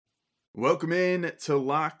Welcome in to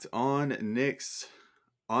Locked On Knicks.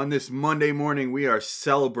 On this Monday morning, we are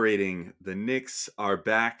celebrating. The Knicks are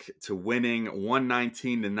back to winning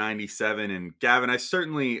 119-97. And Gavin, I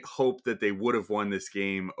certainly hope that they would have won this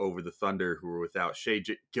game over the Thunder, who were without Shai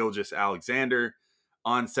Gilgeous-Alexander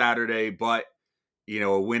on Saturday. But,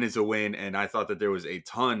 a win is a win. And I thought that there was a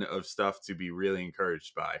ton of stuff to be really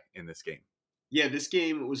encouraged by in this game. Yeah, this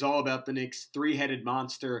game was all about the Knicks' three-headed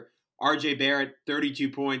monster. RJ Barret, 32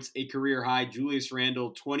 points, a career high. Julius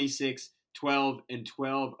Randle, 26, 12, and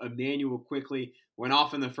 12. Immanuel Quickley went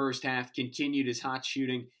off in the first half, continued his hot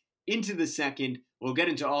shooting into the second. We'll get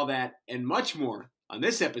into all that and much more on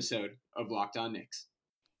this episode of Locked On Knicks.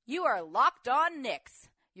 You are Locked On Knicks,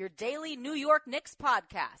 your daily New York Knicks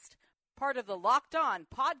podcast, part of the Locked On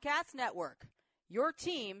Podcast Network, your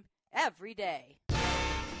team every day.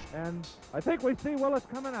 And I think we see Willis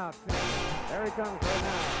coming out. There he comes right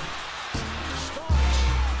now.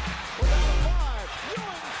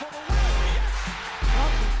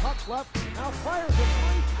 Puck left, now fires it,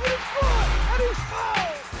 and he's good, and he's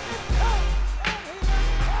fouled! It counts, and he is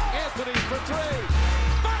fouled! Anthony for three.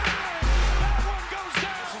 Bang! That one goes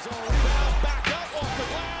down! This is all about back up off the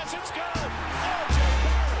glass, it's good! RJ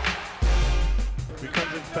Barret!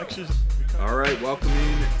 Becomes infectious. All right, welcome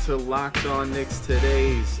in to Locked On Knicks.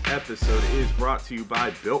 Today's episode is brought to you by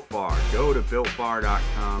Built Bar. Go to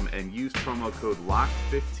BuiltBar.com and use promo code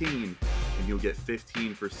LOCKED15 and you'll get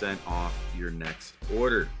 15% off your next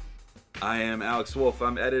order. I am Alex Wolf.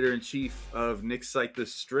 I'm editor-in-chief of Knicks site The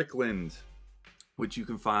Strickland, which you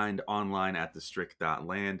can find online at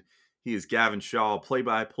thestrick.land. He is Gavin Shaw,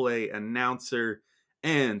 play-by-play announcer,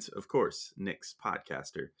 and, of course, Knicks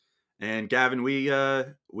podcaster. And Gavin, we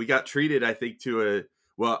got treated, I think, all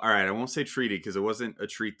right, I won't say treated because it wasn't a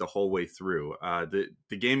treat the whole way through.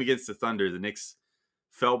 The game against the Thunder, the Knicks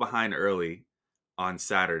fell behind early on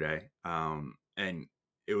Saturday, and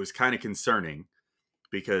it was kind of concerning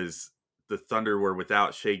because the Thunder were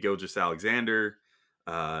without Shai Gilgeous-Alexander.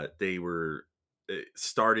 They were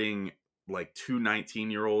starting like two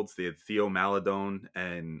 19-year-olds. They had Theo Maledon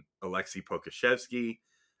and Alexei Pokusevski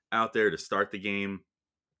out there to start the game.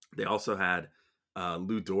 They also had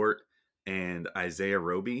Lou Dort and Isaiah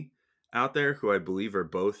Roby out there, who I believe are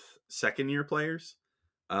both second-year players,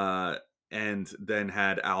 and then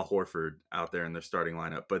had Al Horford out there in their starting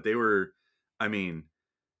lineup. But it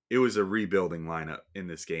was a rebuilding lineup in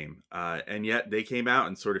this game. And yet they came out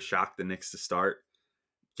and sort of shocked the Knicks to start,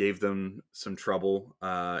 gave them some trouble,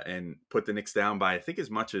 and put the Knicks down by, I think, as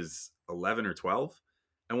much as 11 or 12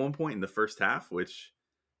 at one point in the first half, which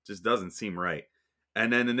just doesn't seem right.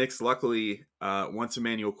 And then the Knicks, luckily, once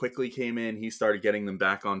Immanuel Quickley came in, he started getting them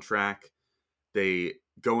back on track. They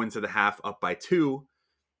go into the half up by 2.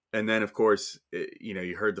 And then, of course,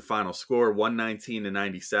 you heard the final score,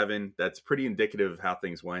 119-97. That's pretty indicative of how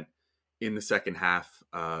things went in the second half,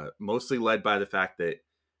 mostly led by the fact that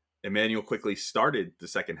Immanuel Quickley started the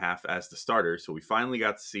second half as the starter. So we finally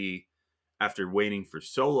got to see, after waiting for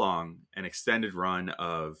so long, an extended run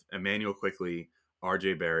of Immanuel Quickley,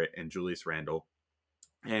 RJ Barret, and Julius Randle.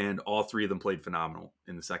 And all three of them played phenomenal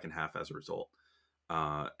in the second half as a result.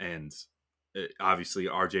 And obviously,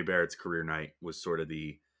 RJ Barrett's career night was sort of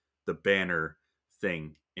the banner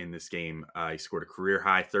thing in this game. He scored a career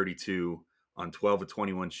high 32 on 12 of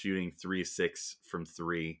 21 shooting, 3 of 6 from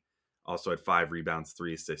 3. Also had 5 rebounds,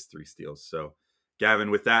 3 assists, 3 steals. So,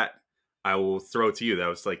 Gavin, with that, I will throw it to you. That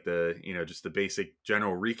was like just the basic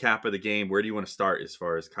general recap of the game. Where do you want to start as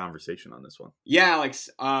far as conversation on this one? Yeah, Alex.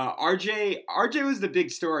 RJ was the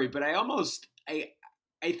big story, but I almost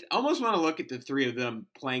want to look at the three of them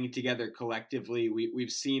playing together collectively.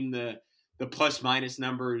 We've seen the plus minus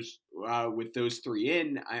numbers with those three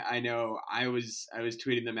in. I know I was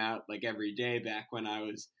tweeting them out like every day back when I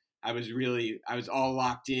was all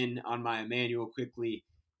locked in on my Immanuel Quickley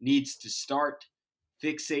needs to start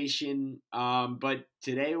fixation. But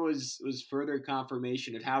today was further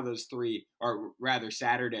confirmation of how those three, or rather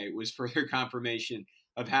Saturday was further confirmation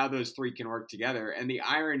of how those three can work together. And the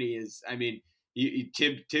irony is,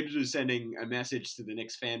 Tibbs was sending a message to the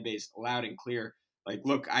Knicks fan base loud and clear. Like,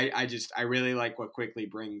 look, I really like what Quickley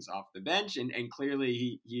brings off the bench. And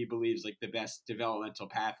clearly he believes like the best developmental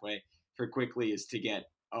pathway for Quickley is to get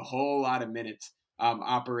a whole lot of minutes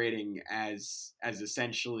operating as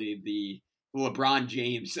essentially the LeBron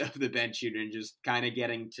James of the bench unit, and just kind of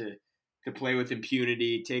getting to play with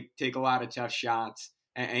impunity, take a lot of tough shots,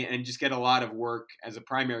 and just get a lot of work as a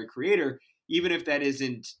primary creator, even if that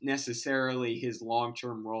isn't necessarily his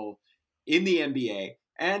long-term role in the NBA.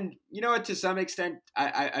 And you know what, to some extent,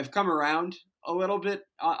 I've come around a little bit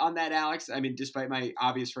on that, Alex. I mean, despite my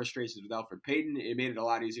obvious frustrations with Elfrid Payton, it made it a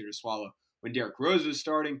lot easier to swallow when Derrick Rose was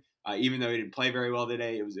starting. Even though he didn't play very well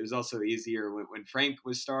today, it was also easier when Frank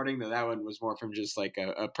was starting, though that one was more from just like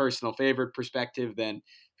a personal favorite perspective than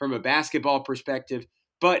from a basketball perspective.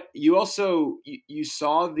 But you also you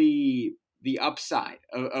saw the upside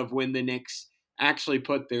of when the Knicks actually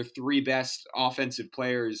put their three best offensive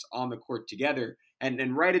players on the court together.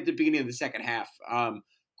 And right at the beginning of the second half,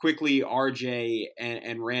 Quickley, RJ,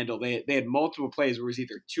 and Randle, they had multiple plays where it was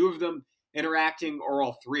either two of them interacting or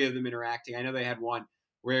all three of them interacting. I know they had one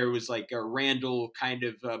where it was like a Randle kind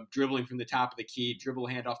of dribbling from the top of the key, dribble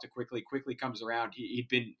handoff to Quickley. Quickley comes around. He'd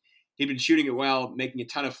been shooting it well, making a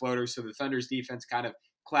ton of floaters. So the Thunder's defense kind of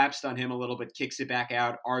collapsed on him a little bit, kicks it back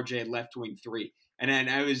out. RJ left wing three, and then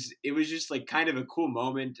it was just like kind of a cool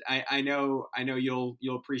moment. I know you'll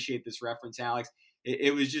appreciate this reference, Alex.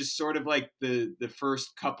 It was just sort of like the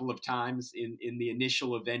first couple of times in the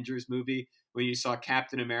initial Avengers movie when you saw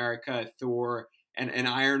Captain America, Thor, and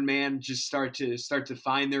Iron Man just start to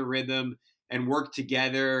find their rhythm and work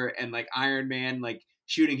together, and like Iron Man like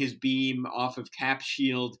shooting his beam off of Cap's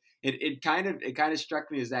shield. It kind of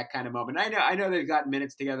struck me as that kind of moment. I know they've gotten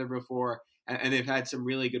minutes together before and they've had some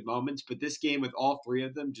really good moments, but this game with all three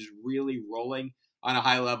of them just really rolling on a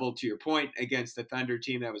high level, to your point, against the Thunder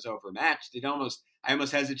team that was overmatched. I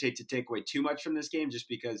almost hesitate to take away too much from this game just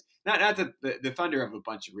because not that the Thunder have a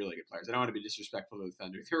bunch of really good players. I don't want to be disrespectful to the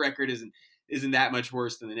Thunder. Their record isn't that much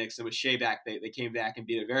worse than the Knicks. And with Shea back, they came back and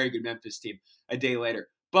beat a very good Memphis team a day later.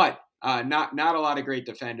 But not a lot of great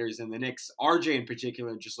defenders, and the Knicks, RJ in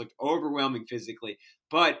particular, just looked overwhelming physically.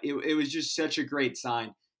 But it was just such a great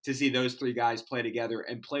sign to see those three guys play together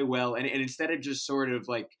and play well. And instead of just sort of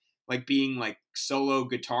like being like solo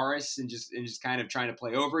guitarists and just kind of trying to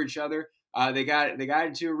play over each other, they got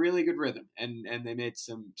into a really good rhythm, and they made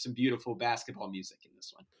some beautiful basketball music in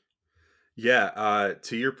this one. Yeah,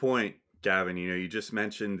 to your point, Gavin, you just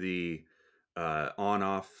mentioned the on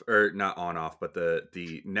off, or not on off, but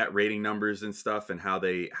the net rating numbers and stuff, and how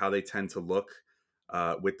they tend to look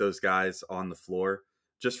with those guys on the floor.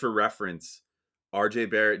 Just for reference,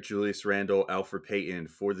 RJ Barret, Julius Randle, Elfrid Payton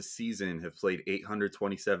for the season have played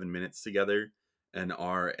 827 minutes together and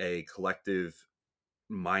are a collective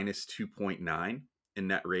minus 2.9 in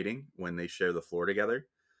net rating when they share the floor together.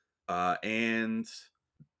 And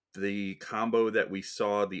the combo that we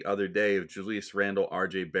saw the other day of Julius Randle,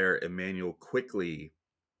 RJ Barret, Immanuel Quickley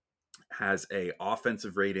has a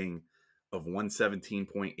offensive rating of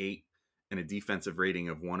 117.8 and a defensive rating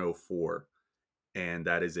of 104. And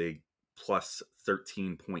that is a plus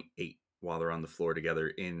 13.8 while they're on the floor together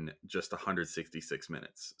in just 166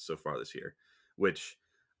 minutes so far this year, which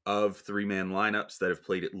of three-man lineups that have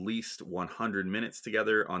played at least 100 minutes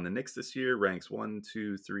together on the Knicks this year ranks 1,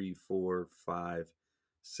 2, 3, 4, 5,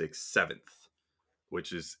 6, 7th,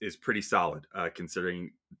 which is pretty solid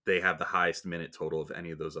considering they have the highest minute total of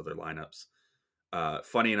any of those other lineups.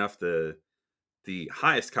 Funny enough, the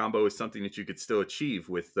highest combo is something that you could still achieve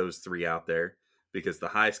with those three out there, because the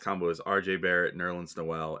highest combo is RJ Barrett, Nerlens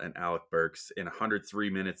Noel, and Alec Burks in 103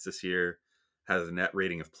 minutes this year, has a net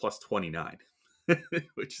rating of plus 29,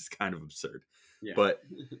 which is kind of absurd. Yeah. But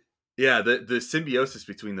yeah, the symbiosis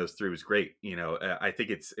between those three was great. I think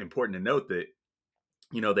it's important to note that,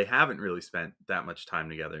 they haven't really spent that much time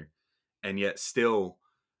together, and yet still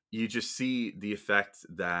you just see the effect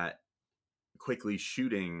that Quickley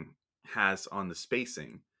shooting has on the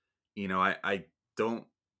spacing. I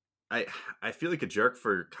feel like a jerk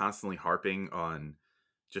for constantly harping on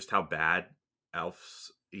just how bad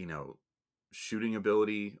Elf's, shooting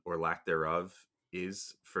ability or lack thereof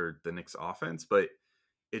is for the Knicks offense, but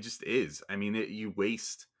it just is. I mean, you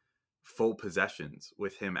waste full possessions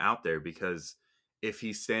with him out there, because if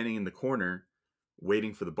he's standing in the corner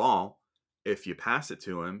waiting for the ball, if you pass it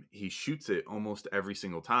to him, he shoots it almost every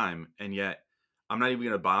single time. And yet I'm not even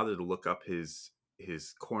going to bother to look up his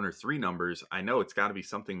corner three numbers. I know it's got to be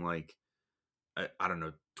something like, I don't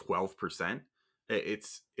know, 12%.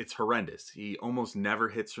 It's horrendous. He almost never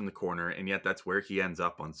hits from the corner, and yet that's where he ends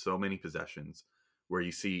up on so many possessions, where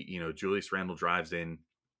you see, Julius Randle drives in,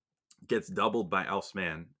 gets doubled by Elf's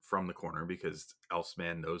man from the corner because Elf's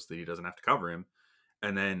man knows that he doesn't have to cover him.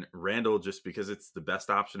 And then Randle, just because it's the best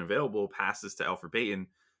option available, passes to Elfrid Payton.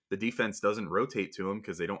 The defense doesn't rotate to him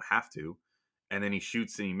because they don't have to. And then he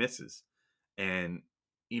shoots and he misses. And,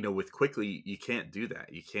 with Quickley, you can't do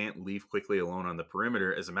that. You can't leave Quickley alone on the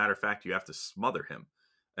perimeter. As a matter of fact, you have to smother him.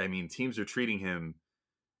 I mean, teams are treating him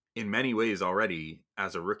in many ways already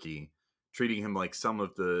as a rookie, treating him like some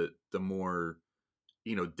of the more,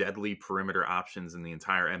 deadly perimeter options in the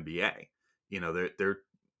entire NBA. They're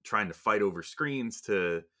trying to fight over screens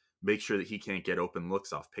to make sure that he can't get open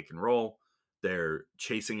looks off pick and roll. They're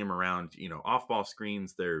chasing him around, off ball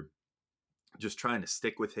screens. They're just trying to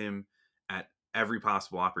stick with him at every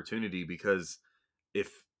possible opportunity, because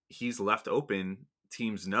if he's left open,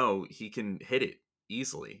 teams know he can hit it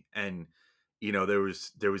easily. And there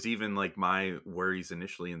was even like my worries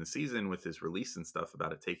initially in the season with his release and stuff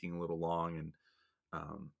about it taking a little long, and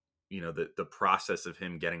the process of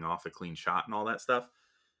him getting off a clean shot and all that stuff.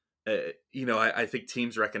 I think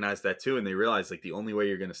teams recognize that too, and they realize like the only way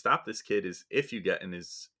you're going to stop this kid is if you get in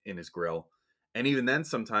his grill, and even then,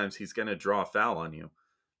 sometimes he's going to draw a foul on you.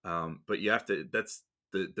 But you have to. That's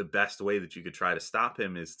the best way that you could try to stop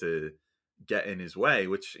him, is to get in his way,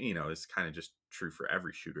 which is kind of just true for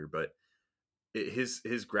every shooter. But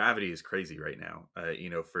his gravity is crazy right now.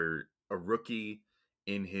 For a rookie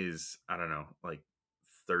in his, I don't know, like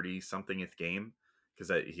 30 somethingth game,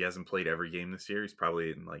 because he hasn't played every game this year. He's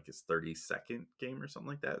probably in like his 32nd game or something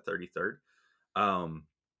like that, 33rd.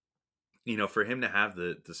 For him to have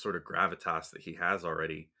the sort of gravitas that he has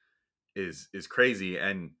already is crazy,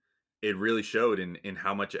 and it really showed in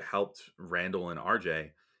how much it helped Randle and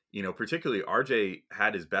RJ. Particularly RJ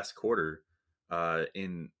had his best quarter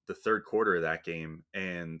in the third quarter of that game,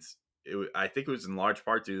 and I think it was in large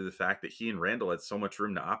part due to the fact that he and Randle had so much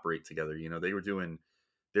room to operate together. They were doing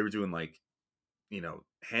like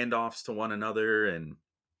handoffs to one another, and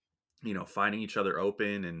finding each other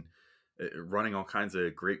open, and running all kinds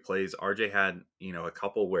of great plays. RJ had a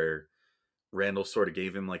couple where Randle sort of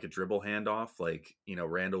gave him like a dribble handoff. Like,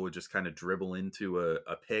 Randle would just kind of dribble into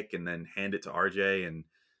a pick and then hand it to RJ and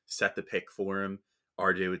set the pick for him.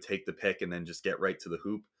 RJ would take the pick and then just get right to the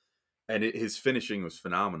hoop. And his finishing was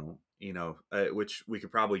phenomenal, which we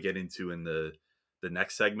could probably get into in the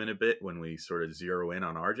next segment a bit when we sort of zero in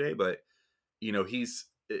on RJ. But,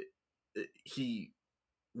 he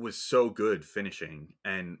was so good finishing.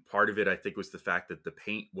 And part of it, I think, was the fact that the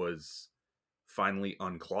paint was finally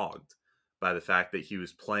unclogged by the fact that he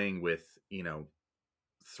was playing with,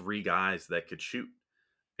 three guys that could shoot.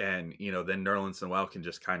 And, then Nerlens Noel can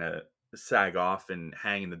just kind of sag off and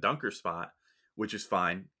hang in the dunker spot, which is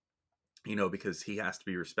fine, because he has to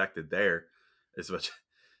be respected there as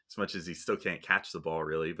much as he still can't catch the ball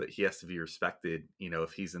really, but he has to be respected,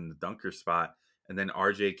 if he's in the dunker spot. And then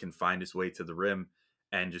RJ can find his way to the rim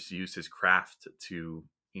and just use his craft to,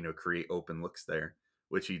 create open looks there,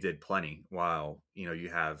 which he did plenty, while, you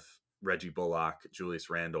have Reggie Bullock, Julius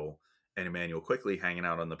Randle, and Immanuel Quickley hanging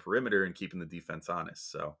out on the perimeter and keeping the defense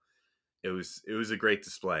honest. So it was a great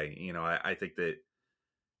display. I think that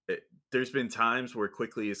there's been times where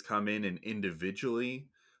Quickley has come in and individually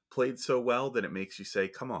played so well that it makes you say,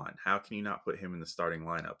 come on, how can you not put him in the starting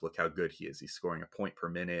lineup? Look how good he is. He's scoring a point per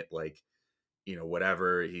minute, like,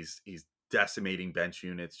 whatever. He's decimating bench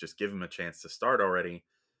units. Just give him a chance to start already.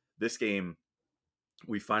 This game,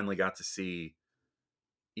 we finally got to see,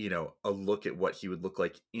 a look at what he would look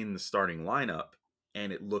like in the starting lineup.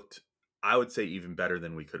 And it looked, I would say, even better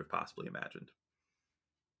than we could have possibly imagined.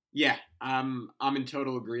 Yeah, I'm in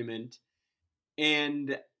total agreement.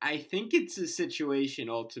 And I think it's a situation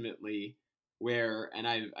ultimately where, and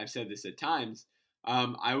I've said this at times,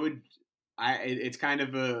 it's kind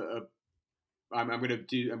of I'm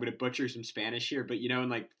gonna butcher some Spanish here, but in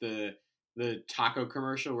like the taco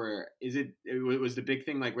commercial where it was the big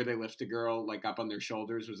thing, like where they lift a girl like up on their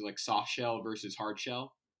shoulders, was like soft shell versus hard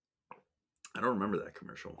shell. I don't remember that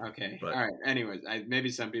commercial. Okay. But... All right. Anyways, maybe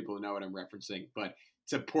some people know what I'm referencing, but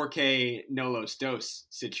it's a porque no los dos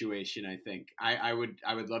situation. I think I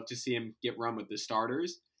would love to see him get run with the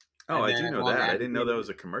starters. Oh, I do know that. I didn't know that was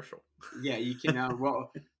a commercial. Yeah, you can.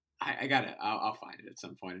 Well, I got it. I'll find it at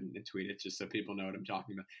some point and tweet it just so people know what I'm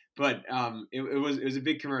talking about. But it was a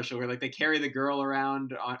big commercial where like they carry the girl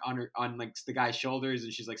around on like the guy's shoulders,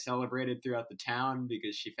 and she's like celebrated throughout the town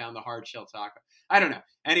because she found the hard shell taco. I don't know.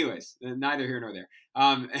 Anyways, neither here nor there.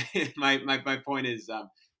 My point is,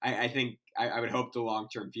 I think I would hope the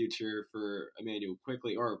long-term future for Immanuel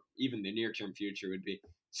Quickley, or even the near-term future, would be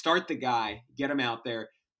start the guy, get him out there,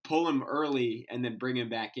 pull him early, and then bring him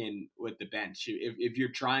back in with the bench. If you're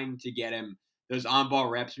trying to get him those on-ball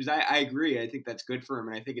reps, because I agree, I think that's good for him,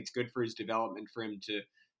 and I think it's good for his development for him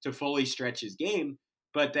to fully stretch his game,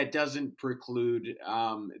 but that doesn't preclude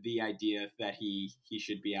the idea that he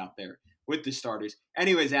should be out there with the starters.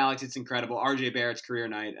 Anyways, Alex, it's incredible. RJ Barrett's career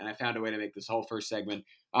night, and I found a way to make this whole first segment,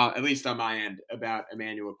 at least on my end, about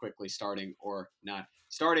Immanuel Quickley starting or not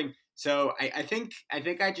starting. So I think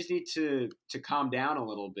I just need to calm down a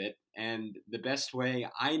little bit, and the best way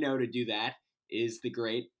I know to do that is the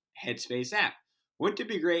great Headspace app. Wouldn't it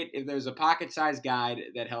be great if there's a pocket-sized guide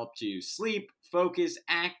that helped you sleep, focus,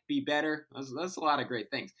 act, be better? That's a lot of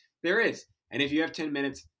great things. There is. And if you have 10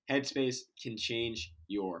 minutes, Headspace can change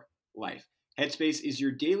your life. Headspace is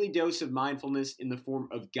your daily dose of mindfulness in the form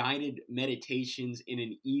of guided meditations in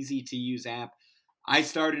an easy-to-use app. I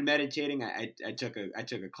started meditating. I took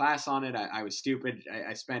a class on it. I was stupid.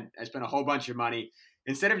 I spent a whole bunch of money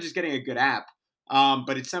instead of just getting a good app.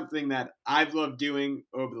 But it's something that I've loved doing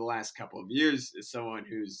over the last couple of years. As someone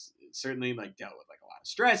who's certainly dealt with a lot of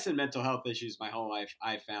stress and mental health issues my whole life,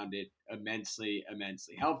 I found it immensely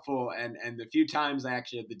helpful. And the few times I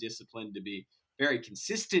actually had the discipline to be very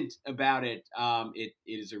consistent about it, it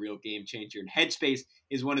is a real game changer. And Headspace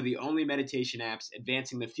is one of the only meditation apps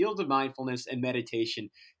advancing the field of mindfulness and meditation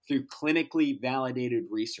through clinically validated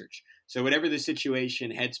research. So whatever the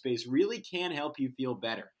situation, Headspace really can help you feel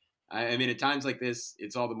better. I mean, at times like this,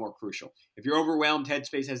 it's all the more crucial. If you're overwhelmed,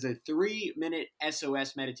 Headspace has a 3-minute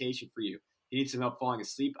SOS meditation for you. You need some help falling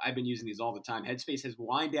asleep? I've been using these all the time. Headspace has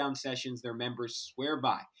wind-down sessions their members swear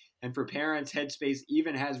by. And for parents, Headspace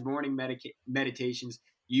even has morning meditations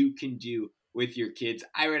you can do with your kids.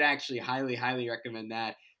 I would actually highly recommend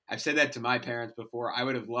that. I've said that to my parents before. I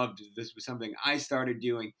would have loved if this was something I started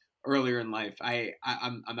doing earlier in life.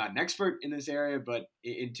 I'm not an expert in this area, but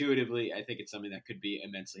intuitively, I think it's something that could be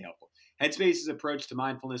immensely helpful. Headspace's approach to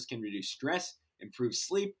mindfulness can reduce stress, improve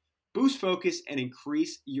sleep, boost focus, and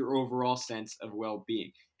increase your overall sense of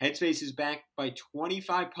well-being. Headspace is backed by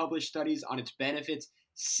 25 published studies on its benefits,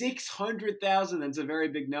 600,000, that's a very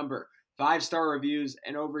big number, 5-star reviews,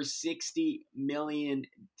 and over 60 million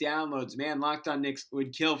downloads. Man, Locked On Knicks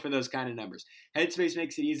would kill for those kind of numbers. Headspace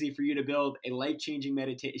makes it easy for you to build a life-changing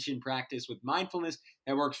meditation practice with mindfulness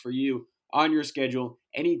that works for you on your schedule,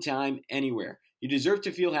 anytime, anywhere. You deserve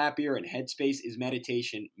to feel happier, and Headspace is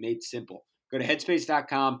meditation made simple. Go to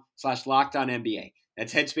headspace.com/LockedOnNBA.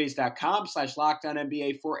 That's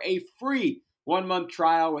headspace.com/LockedOnNBA for a free 1-month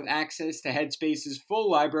trial with access to Headspace's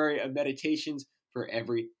full library of meditations for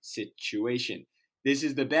every situation. This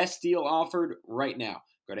is the best deal offered right now.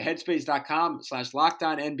 Go to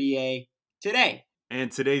headspace.com/LockedOnNBA today.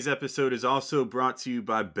 And today's episode is also brought to you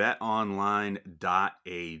by betonline.ag.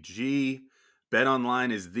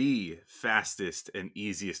 BetOnline is the fastest and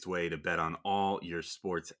easiest way to bet on all your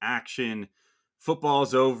sports action.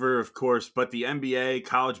 Football's over, of course, but the NBA,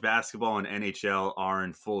 college basketball, and NHL are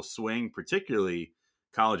in full swing, particularly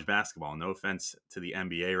college basketball. No offense to the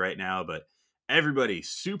NBA right now, but everybody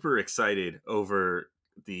super excited over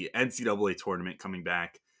the NCAA tournament coming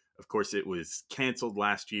back. Of course, it was canceled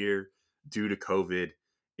last year due to COVID.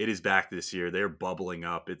 It is back this year. They're bubbling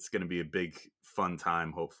up. It's going to be a big, fun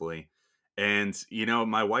time, hopefully. And,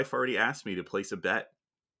 my wife already asked me to place a bet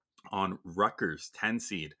on Rutgers, 10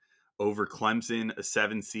 seed, over Clemson, a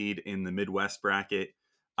 7 seed in the Midwest bracket.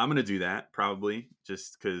 I'm going to do that probably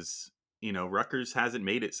just because, Rutgers hasn't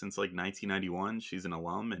made it since 1991. She's an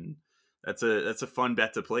alum, and that's a fun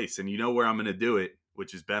bet to place. And you know where I'm going to do it,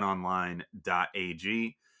 which is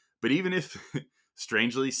betonline.ag. But even if,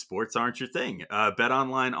 strangely, sports aren't your thing,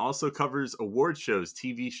 BetOnline also covers award shows,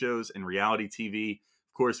 TV shows, and reality TV.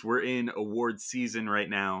 Of course, we're in award season right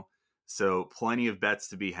now, so plenty of bets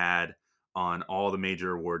to be had on all the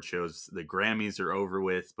major award shows. The Grammys are over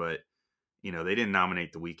with, but they didn't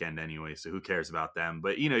nominate The Weeknd anyway, so who cares about them?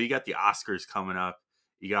 But you got the Oscars coming up.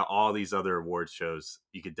 You got all these other award shows.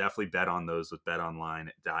 You could definitely bet on those with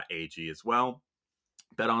betonline.ag as well.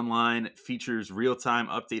 BetOnline features real-time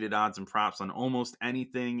updated odds and props on almost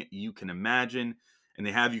anything you can imagine, and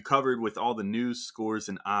they have you covered with all the news, scores,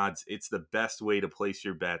 and odds. It's the best way to place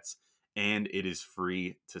your bets, and it is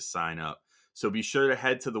free to sign up. So be sure to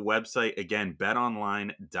head to the website, again,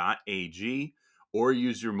 betonline.ag, or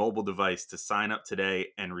use your mobile device to sign up today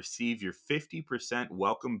and receive your 50%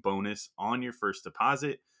 welcome bonus on your first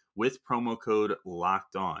deposit with promo code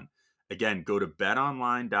LOCKEDON. Again, go to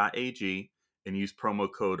betonline.ag and use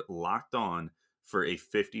promo code LOCKEDON for a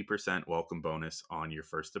 50% welcome bonus on your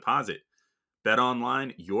first deposit.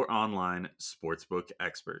 BetOnline, your online sportsbook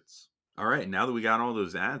experts. All right, now that we got all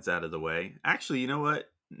those ads out of the way, actually, you know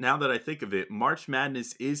what? Now that I think of it, March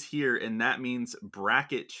Madness is here, and that means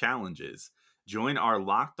bracket challenges. Join our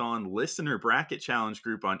Locked On Listener Bracket Challenge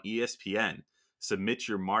group on ESPN. Submit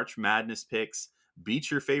your March Madness picks,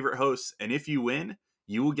 beat your favorite hosts, and if you win,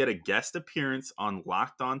 you will get a guest appearance on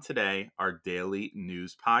Locked On Today, our daily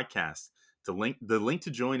news podcast. The link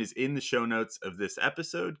to join is in the show notes of this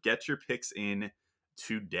episode. Get your picks in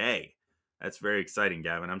today. That's very exciting,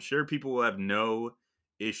 Gavin. I'm sure people will have no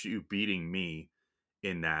issue beating me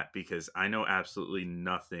in that because I know absolutely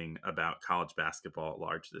nothing about college basketball at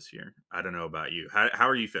large this year. I don't know about you. How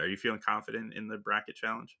are you feeling? Are you feeling confident in the bracket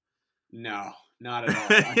challenge? No, not at all.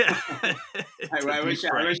 I To be wish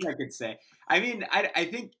frank. I could say. I mean, I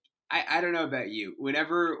think I don't know about you.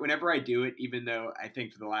 Whenever I do it, even though I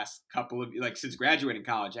think for the last couple of like since graduating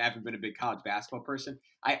college, I haven't been a big college basketball person.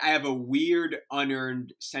 I have a weird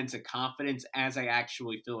unearned sense of confidence as I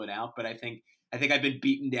actually fill it out. But I think I've been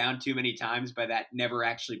beaten down too many times by that never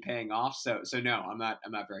actually paying off. So no, I'm not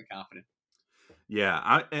very confident.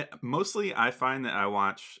 Yeah, mostly I find that I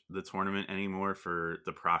watch the tournament anymore for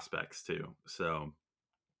the prospects too. So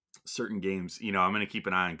certain games, I'm going to keep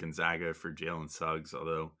an eye on Gonzaga for Jalen Suggs,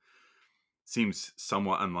 although seems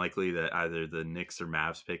somewhat unlikely that either the Knicks or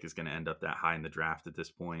Mavs pick is going to end up that high in the draft at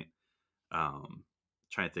this point.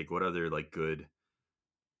 Trying to think what other like good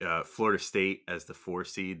Florida State as the 4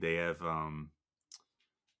 seed. They have oh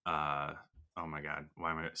my god,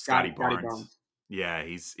 why am I Scotty Scotty Barnes. Barnes. Yeah,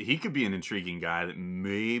 he could be an intriguing guy that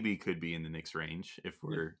maybe could be in the Knicks range if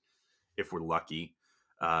we're lucky.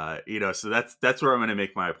 So that's where I'm going to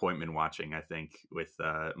make my appointment watching, I think, with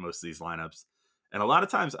most of these lineups. And a lot of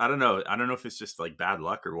times, I don't know if it's just like bad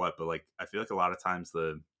luck or what, but like I feel like a lot of times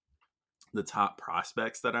the top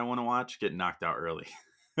prospects that I want to watch get knocked out early.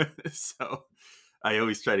 So I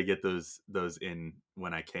always try to get those in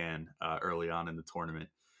when I can early on in the tournament.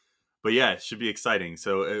 But yeah, it should be exciting.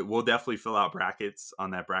 So we'll definitely fill out brackets on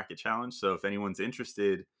that bracket challenge. So if anyone's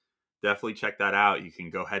interested, definitely check that out. You can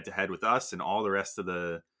go head to head with us and all the rest of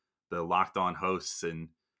the Locked On hosts and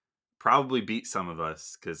probably beat some of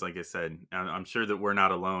us because, like I said, I'm sure that we're not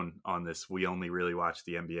alone on this. We only really watch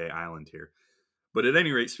the NBA Island here. But at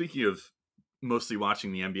any rate, speaking of mostly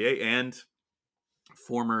watching the NBA and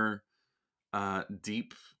former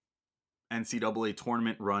deep NCAA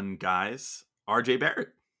tournament run guys, RJ Barret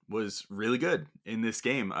was really good in this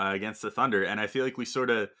game against the Thunder. And I feel like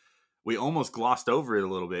we almost glossed over it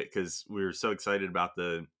a little bit because we were so excited about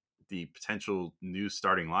the potential new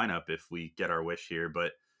starting lineup if we get our wish here.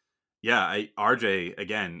 But yeah, RJ,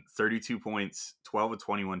 again, 32 points, 12 of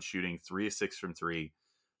 21 shooting, 3 of 6 from 3,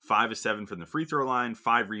 5 of 7 from the free throw line,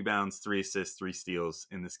 5 rebounds, 3 assists, 3 steals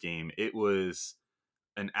in this game. It was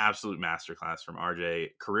an absolute masterclass from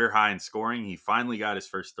RJ. Career high in scoring. He finally got his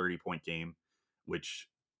first 30-point game, which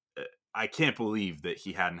I can't believe that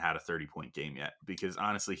he hadn't had a 30-point game yet, because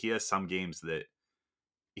honestly, he has some games that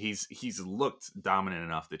he's looked dominant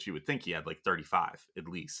enough that you would think he had like 35 at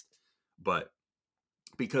least. But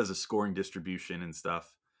because of scoring distribution and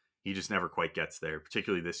stuff, he just never quite gets there,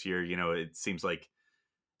 particularly this year. It seems like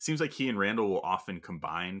he and Randle will often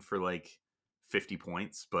combine for like 50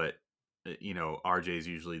 points, but RJ is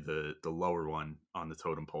usually the lower one on the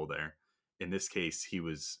totem pole there. In this case, he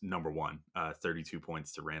was number one, 32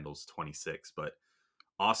 points to Randle's 26. But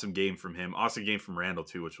awesome game from him. Awesome game from Randle,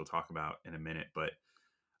 too, which we'll talk about in a minute. But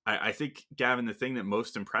I think, Gavin, the thing that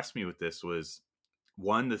most impressed me with this was,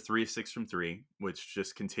 one, the 3 of 6 from 3, which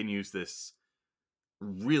just continues this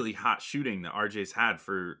really hot shooting that RJ's had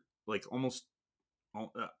for like almost,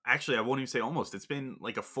 actually, I won't even say almost. It's been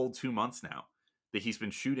like a full 2 months now that he's been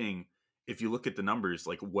shooting, if you look at the numbers,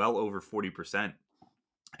 like well over 40%.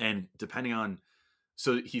 And depending on,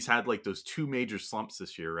 so he's had like those 2 major slumps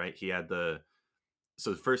this year, right? He had the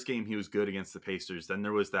first game he was good against the Pacers. Then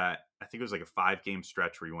there was that, I think it was like a 5-game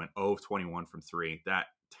stretch where he went 0 of 21 from 3. That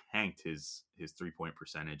tanked his 3-point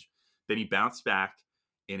percentage. Then he bounced back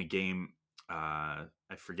in a game. I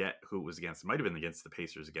forget who it was against. It might have been against the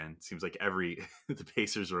Pacers again. It seems like the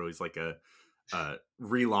Pacers are always like a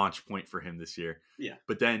relaunch point for him this year. Yeah.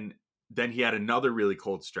 But then he had another really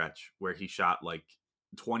cold stretch where he shot like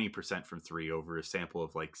 20% from 3 over a sample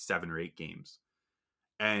of like 7 or 8 games.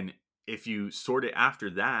 And if you sort it after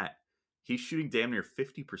that, he's shooting damn near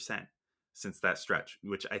 50% since that stretch,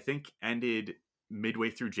 which I think ended midway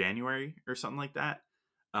through January or something like that.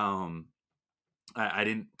 I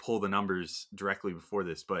didn't pull the numbers directly before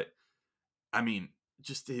this, but I mean,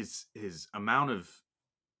 just his amount of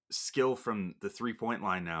skill from the 3-point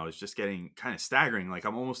line now is just getting kind of staggering. Like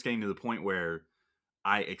I'm almost getting to the point where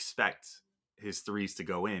I expect his threes to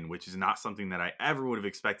go in, which is not something that I ever would have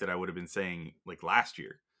expected. I would have been saying like last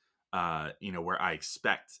year, where I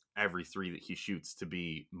expect every 3 that he shoots to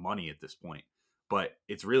be money at this point, but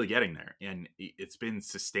it's really getting there. And it's been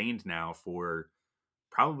sustained now for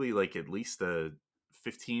probably like at least a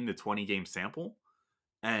 15 to 20 game sample.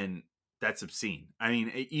 And that's obscene. I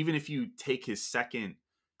mean, even if you take his second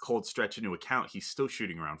cold stretch into account, he's still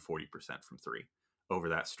shooting around 40% from 3 over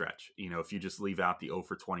that stretch. If you just leave out the 0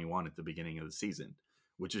 for 21 at the beginning of the season,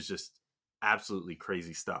 which is just absolutely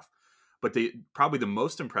crazy stuff. But probably the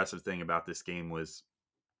most impressive thing about this game was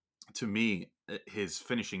to me, his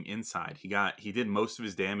finishing inside. He did most of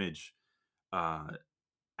his damage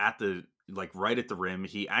at the right at the rim.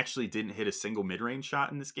 He actually didn't hit a single mid-range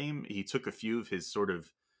shot in this game. He took a few of his sort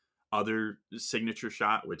of other signature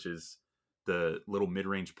shot, which is the little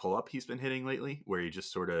mid-range pull-up he's been hitting lately, where he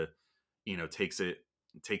just sort of,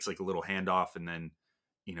 takes like a little handoff and then,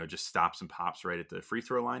 just stops and pops right at the free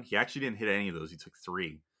throw line. He actually didn't hit any of those. He took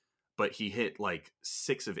 3, but he hit like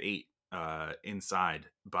 6 of 8 inside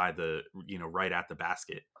by the, right at the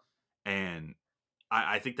basket. And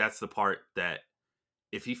I think that's the part that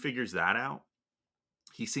if he figures that out,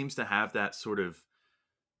 he seems to have that sort of,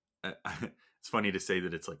 it's funny to say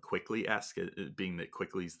that it's like Quickley-esque, being that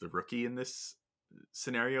Quickley's the rookie in this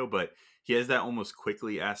scenario, but he has that almost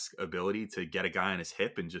Quickley-esque ability to get a guy on his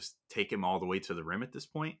hip and just take him all the way to the rim at this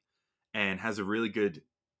point, and has a really good,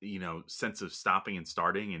 sense of stopping and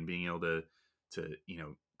starting and being able to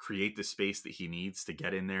create the space that he needs to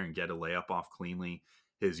get in there and get a layup off cleanly.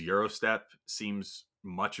 His Euro step seems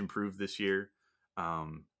much improved this year.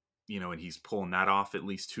 And he's pulling that off at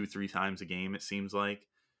least 2-3 times a game, it seems like.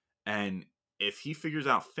 And if he figures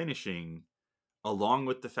out finishing, along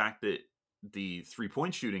with the fact that the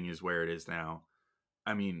 3-point shooting is where it is now,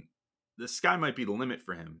 I mean, the sky might be the limit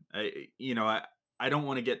for him. I don't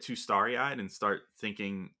want to get too starry-eyed and start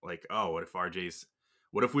thinking like, oh, what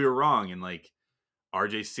if we were wrong and like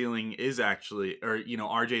RJ's ceiling is actually, or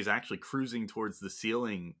RJ's actually cruising towards the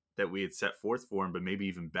ceiling that we had set forth for him, but maybe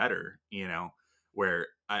even better, where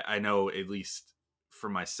I know, at least for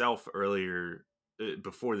myself earlier,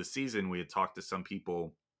 before the season, we had talked to some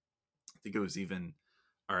people. I think it was even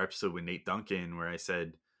our episode with Nate Duncan, where I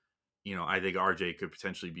said, I think RJ could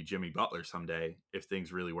potentially be Jimmy Butler someday if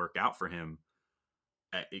things really work out for him.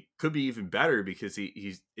 It could be even better because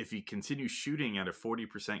he's if he continues shooting at a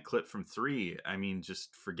 40% clip from 3, I mean,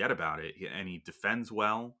 just forget about it. And he defends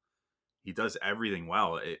well. He does everything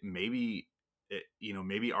well. Maybe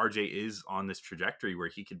RJ is on this trajectory where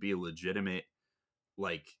he could be a legitimate,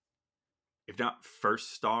 like, if not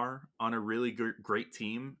first star on a really great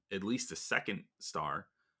team, at least a second star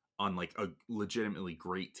on like a legitimately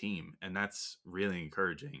great team. And that's really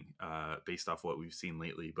encouraging based off what we've seen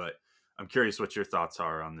lately. But I'm curious what your thoughts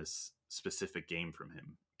are on this specific game from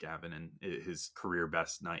him, Gavin, and his career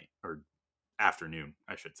best night, or afternoon,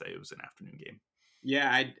 I should say. It was an afternoon game.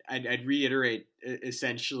 Yeah, I'd reiterate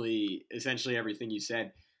essentially everything you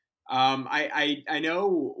said. I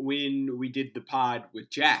know when we did the pod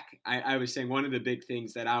with Jack, I was saying one of the big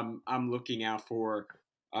things that I'm looking out for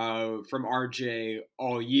from RJ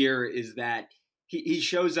all year is that he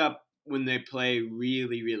shows up when they play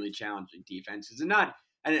really, really challenging defenses, and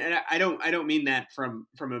I don't mean that from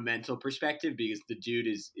a mental perspective, because the dude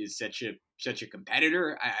is such a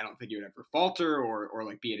competitor. I don't think he would ever falter or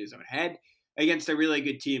like be in his own head against a really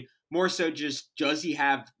good team. More so, just does he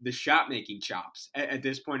have the shot making chops at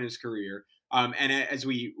this point in his career? And as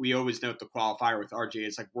we always note, the qualifier with RJ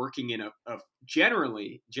is like working in a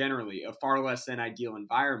generally a far less than ideal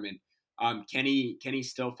environment. Can he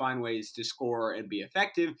still find ways to score and be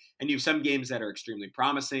effective? And you have some games that are extremely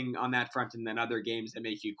promising on that front, and then other games that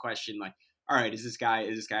make you question, like, all right, is this guy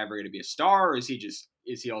ever going to be a star, or is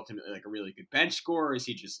he ultimately like a really good bench scorer? Is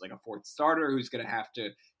he just like a fourth starter who's going to have to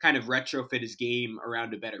kind of retrofit his game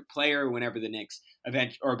around a better player whenever the Knicks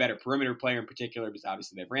event, or a better perimeter player in particular, because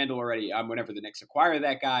obviously they have Randle already, whenever the Knicks acquire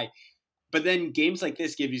that guy. But then games like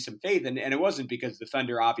this give you some faith, and it wasn't because the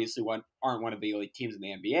Thunder obviously aren't one of the elite teams in the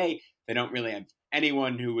NBA. They don't really have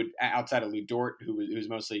anyone who would, outside of Lee Dort, who's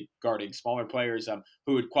mostly guarding smaller players,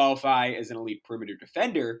 who would qualify as an elite perimeter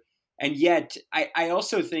defender. And yet, I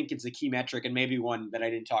also think it's a key metric, and maybe one that I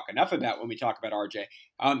didn't talk enough about when we talk about RJ.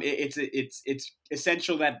 It's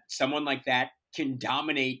essential that someone like that can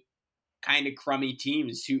dominate kind of crummy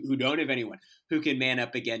teams who don't have anyone who can man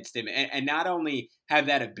up against him, and not only have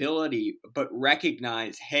that ability, but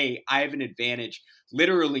recognize, hey, I have an advantage.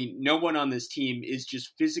 Literally, no one on this team is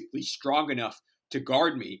just physically strong enough to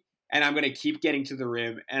guard me, and I'm going to keep getting to the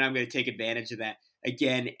rim, and I'm going to take advantage of that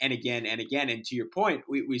again and again and again. And to your point,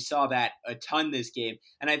 we saw that a ton this game,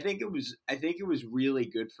 and I think it was really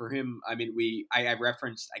good for him. I mean, I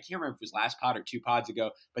referenced, I can't remember if it was last pod or 2 pods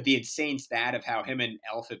ago, but the insane stat of how him and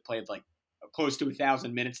Elf have played like close to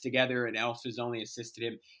 1,000 minutes together, and Elf has only assisted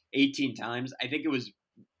him 18 times. I think it was,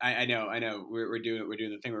 I know we're doing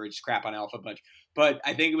the thing where we just crap on Elf a bunch, but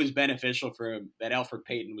I think it was beneficial for him that Elfrid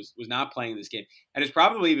Payton was not playing this game, and it's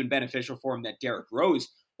probably even beneficial for him that Derrick Rose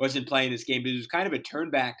wasn't playing this game, because it was kind of a turn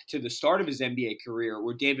back to the start of his NBA career,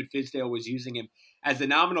 where David Fizdale was using him as the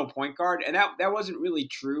nominal point guard, and that wasn't really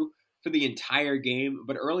true for the entire game.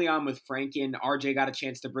 But early on with Frank in, RJ got a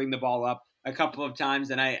chance to bring the ball up, a couple of times,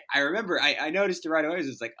 and I remember I noticed it right away. It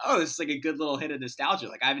was like, oh, this is like a good little hit of nostalgia.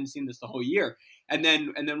 Like I haven't seen this the whole year. And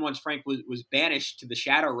then once Frank was banished to the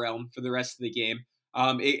shadow realm for the rest of the game,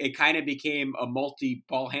 it kind of became a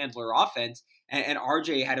multi-ball handler offense, and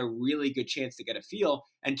RJ had a really good chance to get a feel.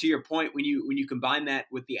 And to your point, when you combine that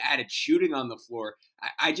with the added shooting on the floor,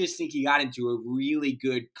 I just think he got into a really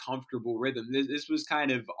good, comfortable rhythm. This was kind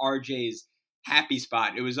of RJ's happy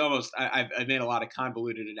spot. It was almost, I've made a lot of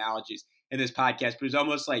convoluted analogies in this podcast, but it was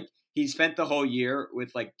almost like he spent the whole year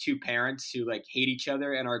with like two parents who like hate each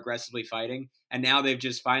other and are aggressively fighting. And now they've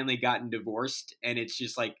just finally gotten divorced, and it's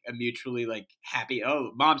just like a mutually like happy.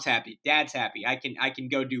 Oh, mom's happy, dad's happy. I can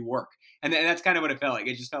go do work. And that's kind of what it felt like.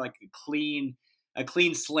 It just felt like a clean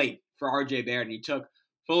slate for RJ Barrett. And he took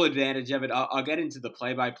full advantage of it. I'll get into the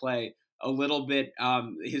play-by-play a little bit.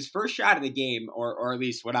 His first shot of the game, or at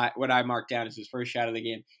least what I marked down as his first shot of the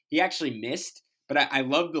game, he actually missed. But I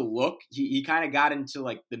love the look. He kind of got into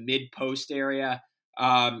like the mid post area,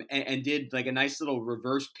 and did like a nice little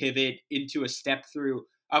reverse pivot into a step through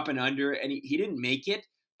up and under, and he didn't make it.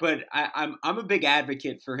 But I'm a big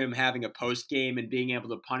advocate for him having a post game and being able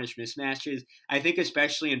to punish mismatches. I think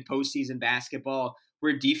especially in postseason basketball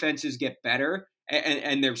where defenses get better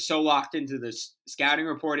and they're so locked into the scouting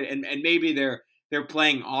report, and maybe they're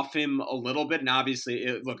playing off him a little bit. And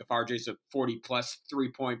obviously, look, if RJ's a 40-plus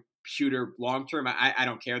 3-point shooter long term, I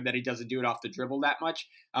don't care that he doesn't do it off the dribble that much.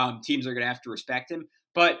 Teams are going to have to respect him.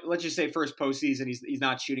 But let's just say first postseason, he's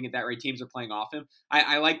not shooting at that rate. Teams are playing off him.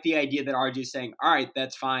 I like the idea that RJ is saying, all right,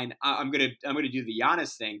 that's fine. I'm gonna do the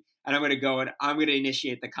Giannis thing, and I'm gonna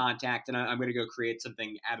initiate the contact, and I'm gonna go create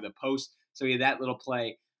something out of the post. So he had that little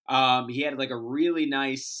play. He had like a really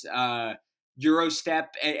nice Euro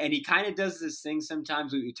step, and he kind of does this thing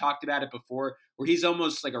sometimes. We talked about it before, where he's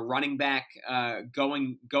almost like a running back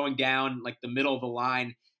going down like the middle of the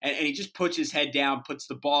line, and he just puts his head down, puts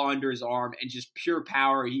the ball under his arm, and just pure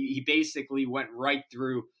power. He basically went right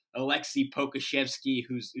through Alexei Pokashevsky,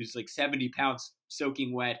 who's like 70 pounds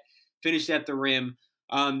soaking wet, finished at the rim.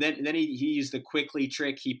 Then he used the Quickley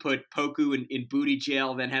trick. He put Poku in booty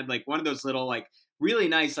jail, then had like one of those little like really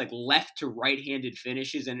nice like left to right handed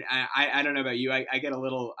finishes. And I don't know about you, I get a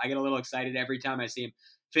little excited every time I see him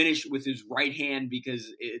finish with his right hand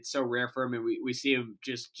because it's so rare for him, and we see him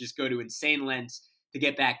just go to insane lengths to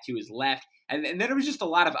get back to his left. And then it was just a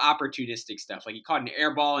lot of opportunistic stuff. Like he caught an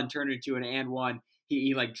air ball and turned it into an and one.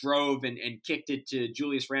 He like drove and kicked it to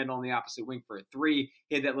Julius Randle on the opposite wing for a three.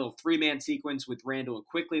 He had that little 3-man sequence with Randle and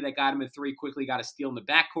Quickley that got him a three. Quickley got a steal in the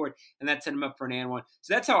backcourt, and that set him up for an and one.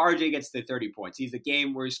 So that's how RJ gets to 30 points. He's a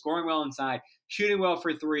game where he's scoring well inside, shooting well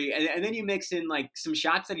for three, and then you mix in like some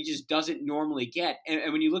shots that he just doesn't normally get.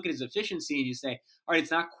 And when you look at his efficiency and you say, all right, it's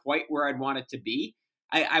not quite where I'd want it to be,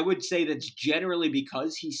 I would say that's generally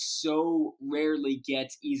because he so rarely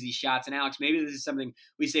gets easy shots. And Alex, maybe this is something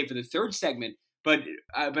we say for the third segment, but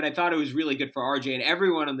I thought it was really good for RJ and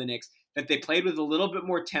everyone on the Knicks that they played with a little bit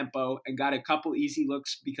more tempo and got a couple easy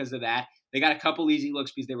looks because of that. They got a couple easy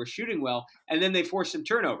looks because they were shooting well, and then they forced some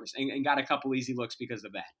turnovers and got a couple easy looks because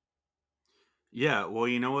of that. Yeah, well,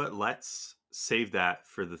 you know what? Let's save that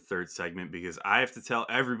for the third segment because I have to tell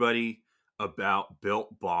everybody about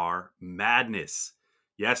Built Bar Madness.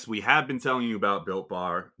 Yes, we have been telling you about Built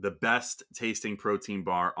Bar, the best tasting protein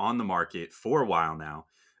bar on the market for a while now.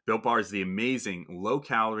 Built Bar is the amazing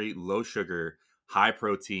low-calorie, low-sugar,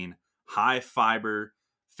 high-protein, high-fiber,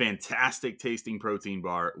 fantastic tasting protein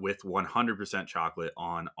bar with 100% chocolate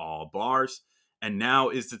on all bars. And now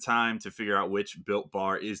is the time to figure out which Built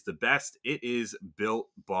Bar is the best. It is Built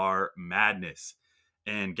Bar Madness.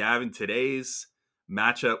 And Gavin, today's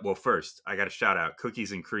matchup, well, first, I got to shout out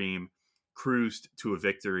Cookies and Cream cruised to a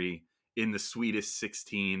victory in the Sweetest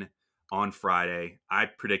 16 on Friday. I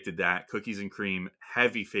predicted that. Cookies and Cream,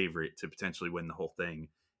 heavy favorite to potentially win the whole thing.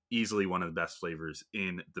 Easily one of the best flavors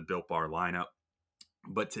in the Built Bar lineup.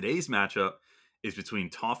 But today's matchup is between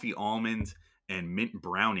Toffee Almond and Mint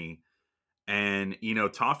Brownie. And, you know,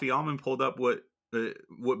 Toffee Almond pulled up what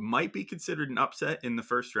might be considered an upset in the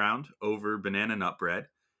first round over Banana Nut Bread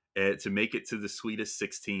to make it to the Sweetest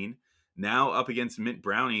 16. Now up against Mint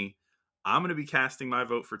Brownie, I'm going to be casting my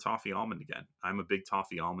vote for Toffee Almond again. I'm a big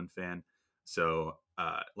Toffee Almond fan. So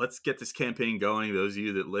let's get this campaign going. Those of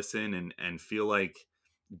you that listen and feel like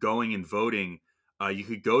going and voting, you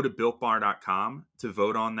could go to BuiltBar.com to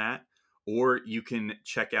vote on that. Or you can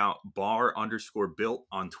check out bar_built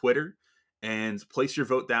on Twitter and place your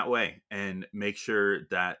vote that way and make sure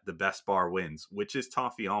that the best bar wins, which is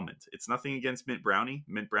Toffee Almond. It's nothing against Mint Brownie.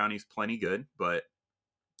 Mint Brownie's plenty good, but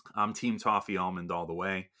I'm team Toffee Almond all the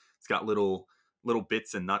way. It's got little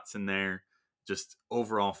bits and nuts in there. just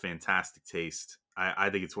overall fantastic taste. I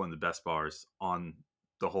think it's one of the best bars on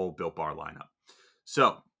the whole Built Bar lineup.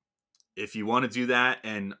 So if you want to do that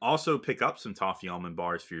and also pick up some toffee almond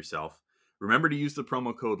bars for yourself, remember to use the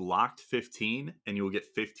promo code LOCKED15 and you will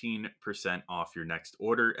get 15% off your next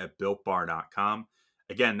order at BuiltBar.com.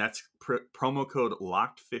 Again, that's promo code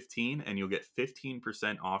LOCKED15 and you'll get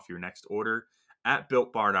 15% off your next order at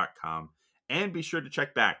BuiltBar.com. And be sure to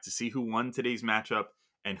check back to see who won today's matchup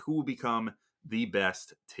and who will become the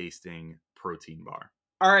best tasting protein bar.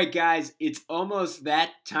 All right, guys, it's almost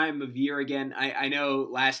that time of year again. I know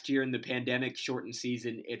last year in the pandemic shortened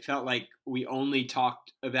season, it felt like we only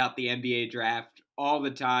talked about the NBA draft all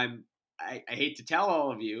the time. I hate to tell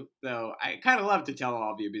all of you, though I kind of love to tell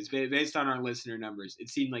all of you, because based on our listener numbers, it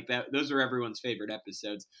seemed like those are everyone's favorite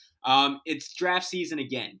episodes. It's draft season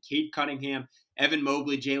again. Cade Cunningham, Evan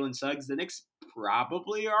Mobley, Jalen Suggs. The Knicks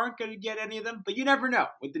probably aren't going to get any of them, but you never know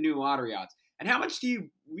with the new lottery odds. And how much do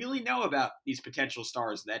you really know about these potential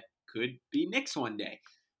stars that could be Knicks one day?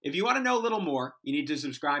 If you want to know a little more, you need to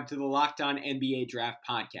subscribe to the Locked On NBA Draft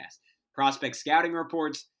podcast. Prospect scouting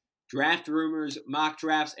reports, draft rumors, mock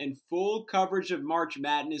drafts, and full coverage of March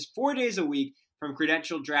Madness 4 days a week from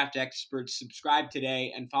credentialed draft experts. Subscribe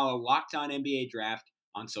today and follow Locked On NBA Draft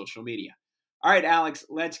on social media. All right, Alex,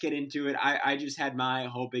 let's get into it. I just had my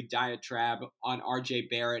whole big diatribe on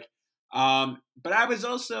RJ Barret. But I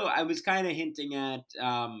was kind of hinting at,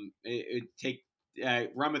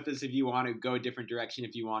 run with this if you want to, go a different direction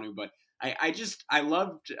if you want to, but I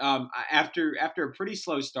loved, after a pretty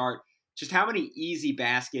slow start, just how many easy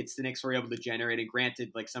baskets the Knicks were able to generate. And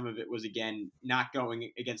granted, like, some of it was, again, not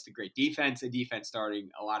going against a great defense, starting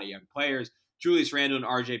a lot of young players, Julius Randle and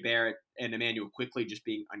RJ Barret and Immanuel Quickley just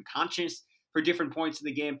being unconscious for different points of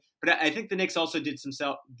the game. But I think the Knicks also did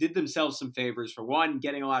themselves some favors. For one,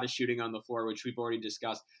 getting a lot of shooting on the floor, which we've already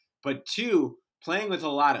discussed. But two, playing with a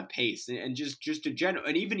lot of pace and just a general,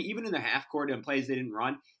 and even in the half court and plays they didn't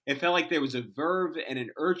run, it felt like there was a verve and an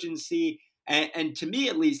urgency. And to me,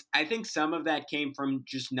 at least, I think some of that came from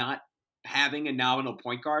just not having a nominal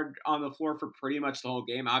point guard on the floor for pretty much the whole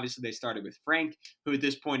game. Obviously, they started with Frank, who at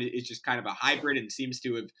this point is just kind of a hybrid and seems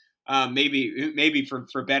to have maybe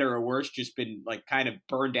for better or worse, just been like kind of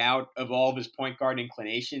burned out of all of his point guard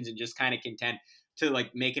inclinations and just kind of content to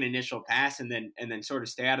like make an initial pass and then sort of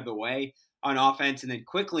stay out of the way on offense. And then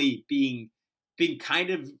Quickley being kind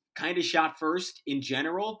of shot first in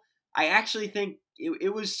general. I actually think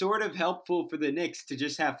it was sort of helpful for the Knicks to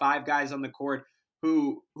just have five guys on the court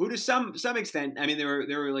who to some extent, I mean, there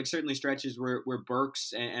were like certainly stretches where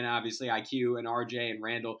Burks and obviously IQ and RJ and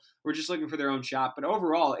Randle were just looking for their own shot. But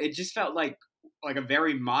overall, it just felt like a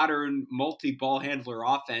very modern multi-ball handler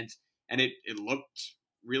offense. And it looked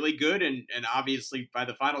really good. And obviously by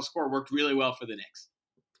the final score worked really well for the Knicks.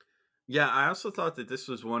 Yeah, I also thought that this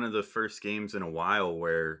was one of the first games in a while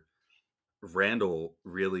where Randle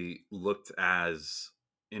really looked as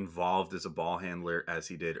involved as a ball handler as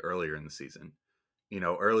he did earlier in the season. You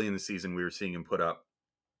know, early in the season, we were seeing him put up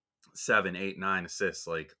 7, 8, 9 assists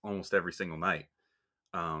like almost every single night.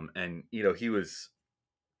 And, you know, he was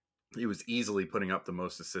easily putting up the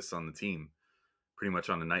most assists on the team pretty much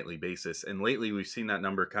on a nightly basis. And lately we've seen that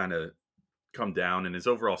number kind of come down, and his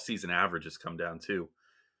overall season average has come down too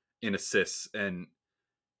in assists. And,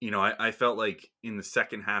 you know, I felt like in the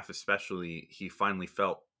second half, especially, he finally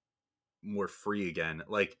felt more free again.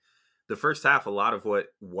 Like, the first half, a lot of what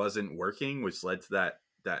wasn't working, which led to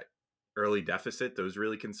that early deficit that was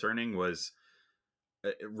really concerning, was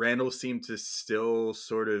Randle seemed to still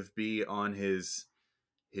sort of be on his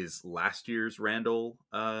last year's Randle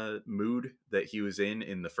mood that he was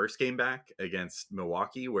in the first game back against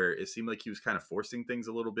Milwaukee, where it seemed like he was kind of forcing things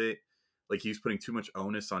a little bit. Like, he was putting too much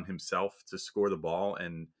onus on himself to score the ball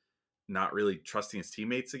and not really trusting his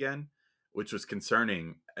teammates again, which was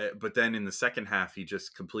concerning. But then in the second half, he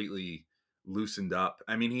just completely loosened up.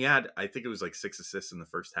 I mean, he had, I think it was like 6 assists in the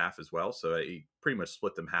first half as well. So he pretty much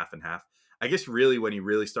split them half and half. I guess really when he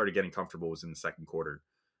really started getting comfortable was in the second quarter.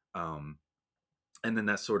 And then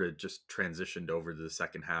that sort of just transitioned over to the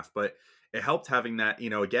second half. But it helped having that, you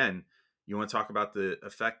know, again, you want to talk about the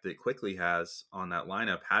effect that Quickley has on that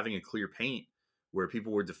lineup. Having a clear paint where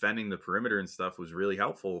people were defending the perimeter and stuff was really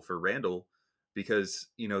helpful for Randle, because,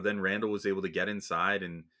 you know, then Randle was able to get inside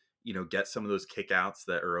and, you know, get some of those kickouts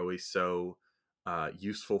that are always so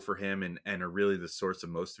useful for him and are really the source of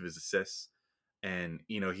most of his assists. And,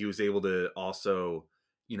 you know, he was able to also,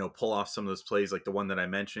 you know, pull off some of those plays, like the one that I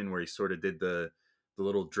mentioned where he sort of did the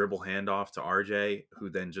little dribble handoff to RJ, who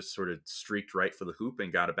then just sort of streaked right for the hoop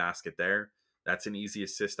and got a basket there. That's an easy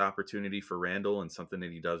assist opportunity for Randle and something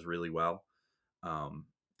that he does really well.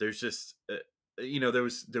 There's just there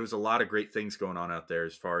was a lot of great things going on out there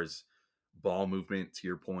as far as ball movement, to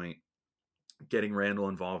your point, getting Randle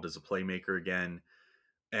involved as a playmaker again.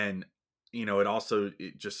 And,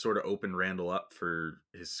 it just sort of opened Randle up for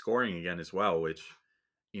his scoring again as well, which,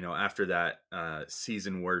 after that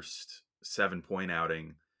season worst 7-point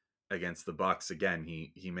outing against the Bucks, again,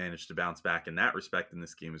 he managed to bounce back in that respect in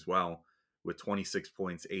this game as well, with 26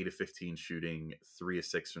 points, 8 of 15 shooting, 3 of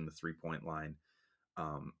 6 from the 3-point line.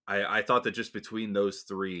 I thought that just between those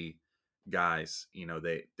three guys,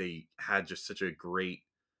 they had just such a great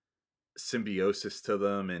symbiosis to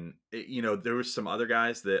them. And there was some other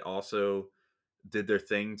guys that also did their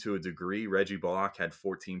thing to a degree. Reggie Bullock had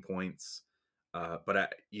 14 points,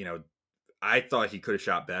 but I thought he could have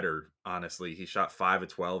shot better. Honestly, he shot 5 of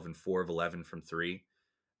 12 and 4 of 11 from three.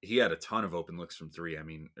 He had a ton of open looks from three. I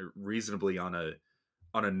mean, reasonably on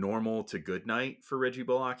a normal to good night for Reggie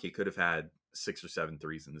Bullock, he could have had 6 or 7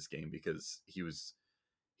 threes in this game, because he was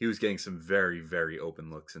getting some very, very open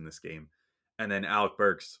looks in this game. And then Alec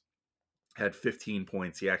Burks had 15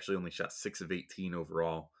 points. He actually only shot 6 of 18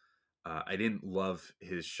 overall. I didn't love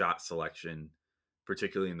his shot selection,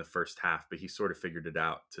 particularly in the first half, but he sort of figured it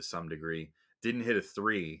out to some degree. Didn't hit a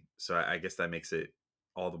three, so I guess that makes it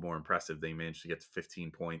all the more impressive. They managed to get to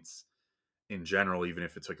 15 points in general, even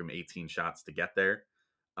if it took him 18 shots to get there.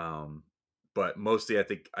 But mostly, I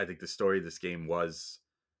think the story of this game was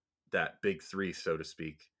that big three, so to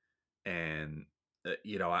speak. And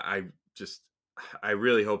I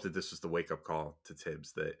really hope that this was the wake up call to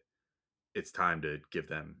Tibbs, that it's time to give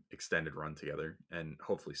them extended run together and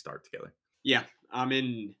hopefully start together. Yeah, I'm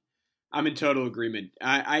in total agreement.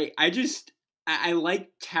 I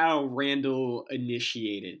liked how Randle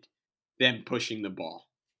initiated them pushing the ball.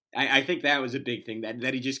 I think that was a big thing,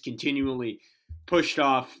 that he just continually pushed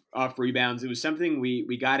off rebounds. It was something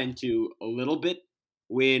we got into a little bit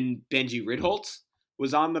when Benji Ridholtz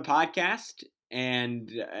was on the podcast, and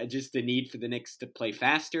just the need for the Knicks to play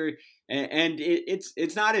faster. And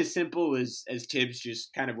it's not as simple as Tibbs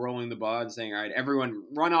just kind of rolling the ball and saying, all right, everyone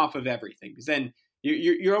run off of everything. Because then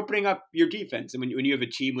you're opening up your defense. And when you have a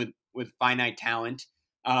team with finite talent,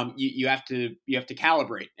 you have to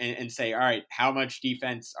calibrate and say, all right, how much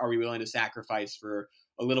defense are we willing to sacrifice for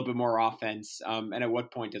a little bit more offense? And at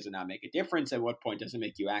what point does it not make a difference? At what point does it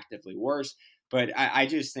make you actively worse? But I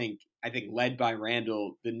think led by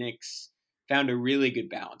Randle, the Knicks found a really good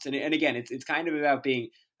balance. And again, it's kind of about being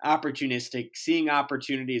opportunistic, seeing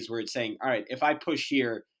opportunities where it's saying, all right, if I push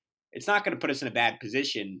here, it's not going to put us in a bad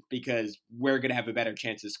position, because we're going to have a better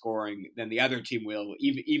chance of scoring than the other team will,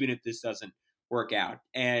 even if this doesn't work out.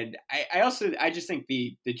 And I just think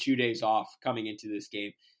the 2 days off coming into this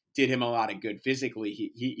game did him a lot of good physically.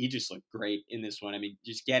 He just looked great in this one. I mean,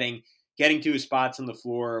 just getting to his spots on the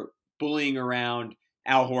floor, bullying around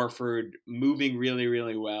Al Horford, moving really,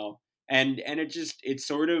 really well. And it's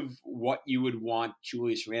sort of what you would want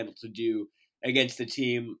Julius Randle to do against a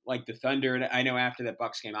team like the Thunder. And I know after that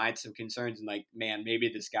Bucks game, I had some concerns, and like, man, maybe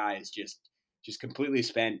this guy is just completely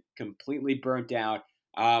spent, completely burnt out.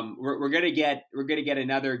 We're gonna get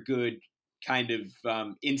another good kind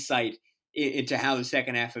of insight into how the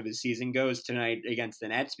second half of his season goes tonight against the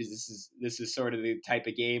Nets, because this is sort of the type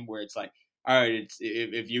of game where it's like, all right, it's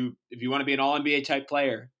if you want to be an All NBA type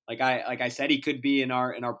player, like I said, he could be in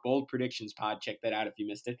our bold predictions pod. Check that out if you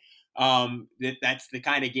missed it. That's the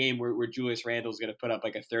kind of game where Julius Randle is going to put up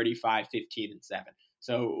like a 35, 15, and 7.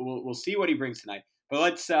 So we'll see what he brings tonight. But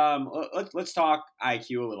let's talk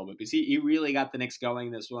IQ a little bit, because he really got the Knicks going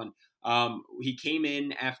this one. He came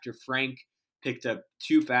in after Frank picked up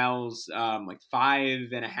 2 fouls, like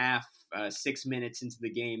 5.5, 6 minutes into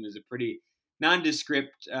the game. It was a pretty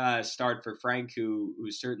nondescript start for Frank, who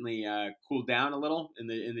certainly cooled down a little in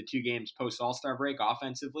the 2 games post All-Star break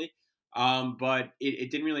offensively. But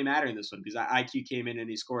it didn't really matter in this one, because IQ came in and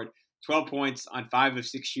he scored 12 points on 5 of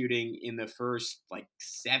 6 shooting in the first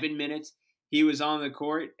 7 minutes he was on the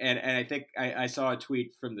court. And I think I saw a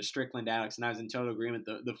tweet from the Strickland Alex, and I was in total agreement.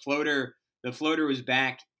 The floater was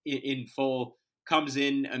back in full, comes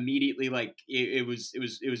in immediately. It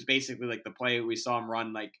was basically like the play we saw him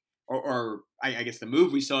run, or I guess the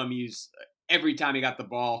move we saw him use every time he got the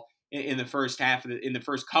ball in the first half in the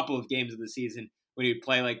first couple of games of the season, when he would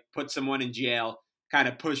play put someone in jail, kind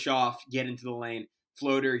of push off, get into the lane,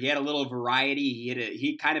 floater. He had a little variety.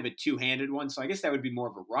 He kind of a two-handed one, so I guess that would be more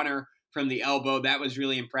of a runner from the elbow. That was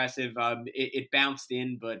really impressive. It bounced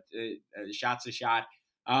in, but shot's a shot.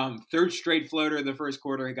 Third straight floater in the first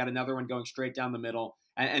quarter. He got another one going straight down the middle,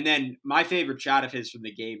 and then my favorite shot of his from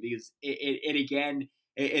the game, because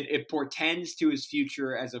it portends to his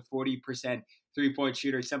future as a 40% three-point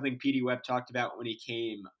shooter. It's something P.D. Webb talked about when he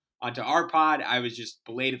came onto our pod. I was just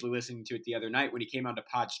belatedly listening to it the other night when he came onto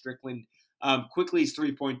Pod Strickland. Quickley's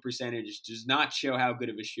 3-point percentage does not show how good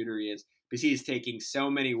of a shooter he is, because he is taking so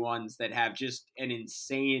many ones that have just an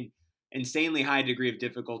insanely high degree of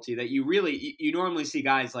difficulty that you normally see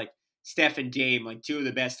guys like Steph and Dame, like two of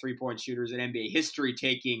the best 3-point shooters in NBA history,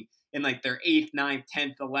 taking in like their 8th, 9th,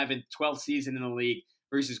 10th, 11th, 12th season in the league,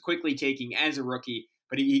 versus Quickley taking as a rookie.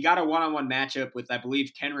 But he got a one-on-one matchup with, I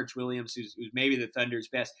believe, Kenrich Williams, who's maybe the Thunder's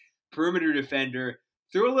best perimeter defender.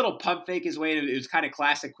 Threw a little pump fake his way, and it was kind of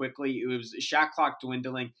classic Quickley. It was shot clock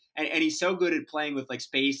dwindling, and he's so good at playing with like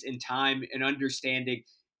space and time and understanding.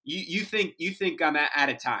 You think I'm out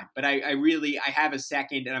of time, but I have a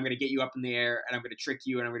second, and I'm going to get you up in the air, and I'm going to trick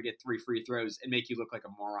you, and I'm going to get 3 free throws and make you look like a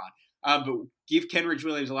moron. But give Kenrich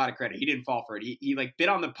Williams a lot of credit. He didn't fall for it. He like bit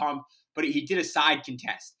on the pump, but he did a side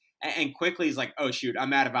contest, and Quickley's like, oh shoot,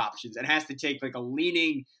 I'm out of options, and has to take like a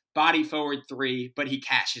leaning body forward 3, but he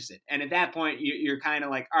cashes it. And at that point, you're kind of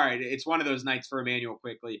like, all right, it's one of those nights for Immanuel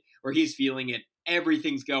Quickley where he's feeling it.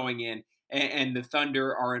 Everything's going in, and the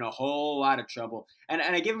Thunder are in a whole lot of trouble. And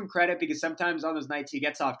I give him credit, because sometimes on those nights he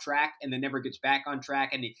gets off track and then never gets back on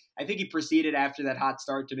track. And I think he proceeded after that hot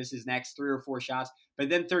start to miss his next 3 or 4 shots. But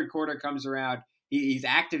then third quarter comes around. He's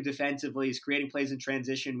active defensively. He's creating plays in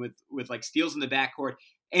transition with like steals in the backcourt.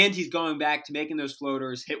 And he's going back to making those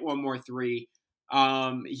floaters, hit one more 3.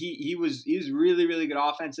 He was really, really good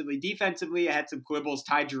offensively. Defensively, I had some quibbles.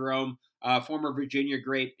 Ty Jerome, former Virginia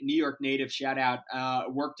great, New York native, shout out,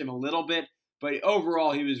 worked him a little bit, but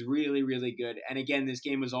overall he was really, really good. And again, this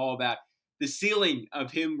game was all about the ceiling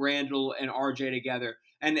of him, Randle, and RJ together.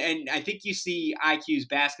 And I think you see IQ's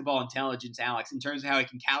basketball intelligence, Alex, in terms of how he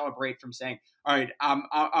can calibrate from saying, all right,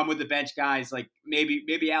 I'm with the bench guys. Like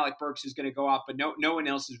maybe Alec Burks is going to go off, but no one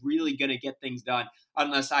else is really going to get things done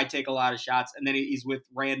unless I take a lot of shots. And then he's with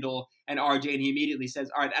Randle and RJ, and he immediately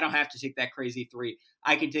says, all right, I don't have to take that crazy 3.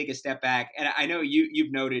 I can take a step back. And I know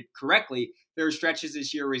you've noted correctly, there are stretches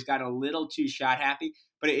this year where he's got a little too shot happy,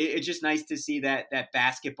 but it's just nice to see that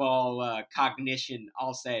basketball cognition,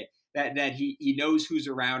 I'll say, that he knows who's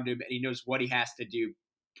around him and he knows what he has to do,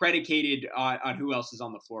 predicated on who else is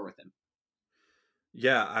on the floor with him.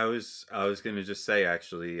 Yeah, I was going to just say,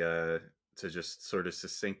 actually, to just sort of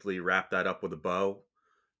succinctly wrap that up with a bow,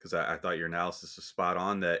 because I thought your analysis was spot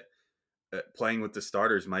on, that playing with the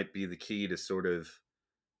starters might be the key to sort of,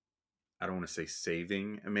 I don't want to say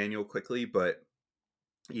saving Immanuel Quickley, but,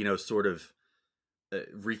 sort of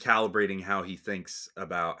recalibrating how he thinks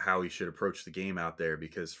about how he should approach the game out there.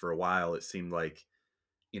 Because for a while it seemed like,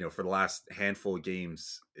 for the last handful of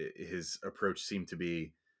games, his approach seemed to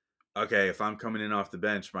be, okay, if I'm coming in off the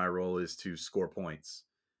bench, my role is to score points.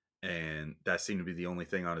 And that seemed to be the only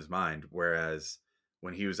thing on his mind. Whereas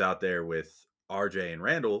when he was out there with RJ and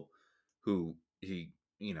Randle, who he,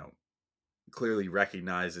 clearly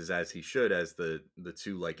recognizes, as he should, as the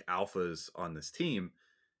 2 like alphas on this team,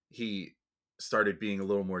 he started being a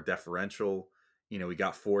little more deferential. He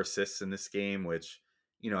got 4 assists in this game, which,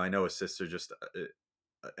 I know assists are just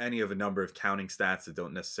any of a number of counting stats that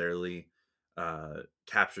don't necessarily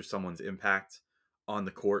capture someone's impact on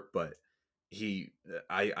the court, but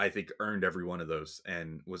I think earned every one of those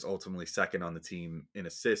and was ultimately second on the team in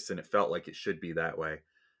assists, and it felt like it should be that way.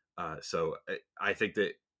 So I think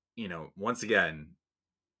that, once again,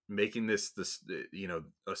 making this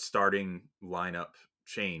a starting lineup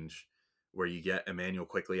change where you get Immanuel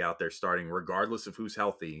Quickley out there starting regardless of who's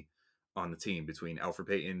healthy on the team, between Elfrid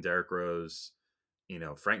Payton, Derrick Rose,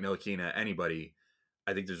 Frank Ntilikina, anybody.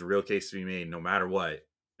 I think there's a real case to be made, no matter what,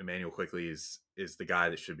 Immanuel Quickley is the guy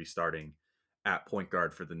that should be starting at point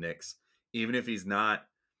guard for the Knicks. Even if he's not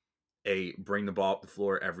a bring the ball up the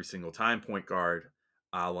floor every single time point guard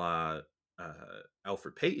a la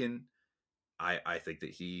Elfrid Payton, I think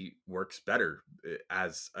that he works better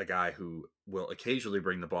as a guy who will occasionally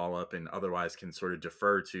bring the ball up and otherwise can sort of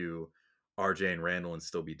defer to RJ and Randle and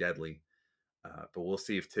still be deadly. But we'll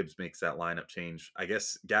see if Tibbs makes that lineup change. I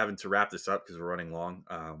guess, Gavin, to wrap this up, because we're running long,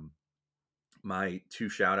 my 2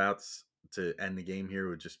 shout outs to end the game here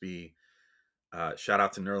would just be shout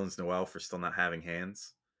out to Nerlens Noel for still not having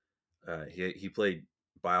hands. He played,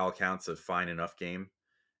 by all accounts, a fine enough game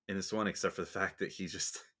in this one, except for the fact that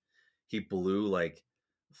he blew like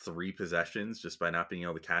 3 possessions just by not being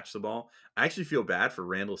able to catch the ball. I actually feel bad for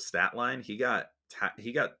Randall's stat line. He got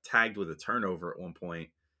tagged with a turnover at one point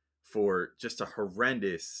for just a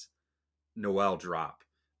horrendous Noel drop.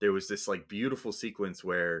 There was this like beautiful sequence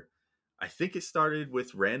where I think it started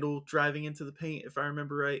with Randle driving into the paint, if I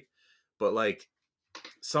remember right. But like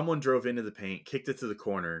someone drove into the paint, kicked it to the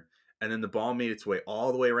corner, and then the ball made its way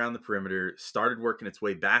all the way around the perimeter, started working its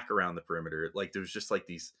way back around the perimeter. Like there was just like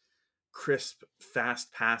these crisp,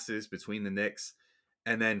 fast passes between the Knicks,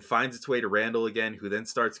 and then finds its way to Randle again, who then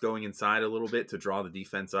starts going inside a little bit to draw the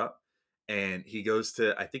defense up. And he goes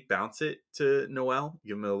to, I think, bounce it to Noel,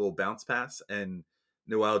 give him a little bounce pass, and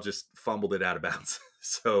Noel just fumbled it out of bounds.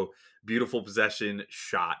 So beautiful possession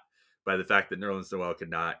shot by the fact that Nerlens Noel could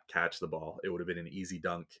not catch the ball. It would have been an easy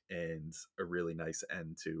dunk and a really nice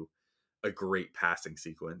end to a great passing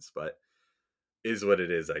sequence, but is what it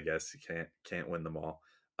is, I guess. You can't win them all.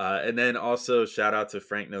 And then also shout out to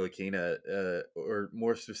Frank Ntilikina, or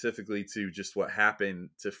more specifically to just what happened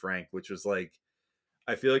to Frank, which was like,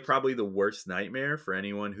 I feel like probably the worst nightmare for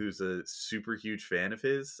anyone who's a super huge fan of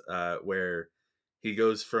his, where he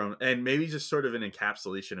goes from, and maybe just sort of an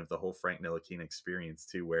encapsulation of the whole Frank Ntilikina experience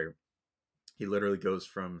too, where he literally goes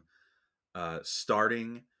from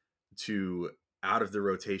starting to out of the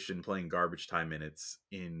rotation playing garbage time minutes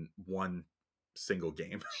in one single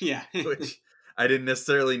game. Yeah. Which I didn't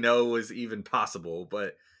necessarily know was even possible,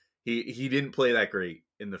 but he didn't play that great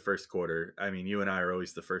in the first quarter. I mean, you and I are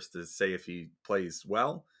always the first to say if he plays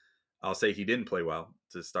well. I'll say he didn't play well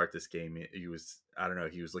to start this game. He was, I don't know,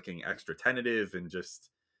 he was looking extra tentative and just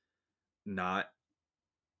not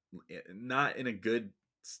in a good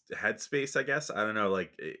headspace, I guess. I don't know,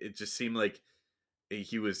 like it just seemed like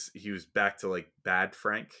he was back to like bad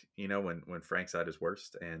Frank, when Frank's at his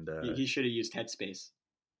worst. And he should have used Headspace.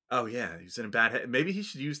 Oh yeah, he was in a bad head. Maybe he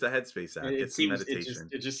should use the Headspace app. Get some meditation.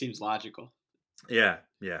 It just seems logical. Yeah.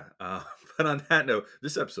 But on that note,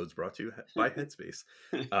 this episode's brought to you by Headspace.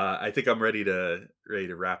 I think I'm ready to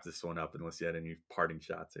wrap this one up, unless you had any parting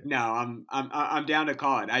shots here. No, I'm down to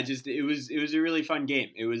call it. It was a really fun game.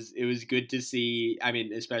 It was good to see. I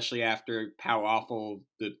mean, especially after how awful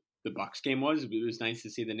the Bucks game was. It was nice to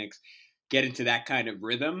see the Knicks get into that kind of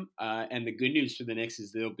rhythm. And the good news for the Knicks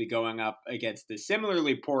is they'll be going up against the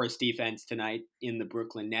similarly porous defense tonight in the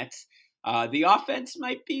Brooklyn Nets. The offense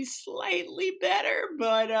might be slightly better,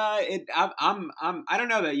 but I don't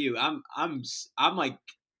know about you. I'm like,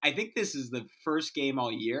 I think this is the first game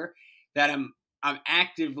all year that I'm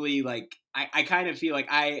actively like, I kind of feel like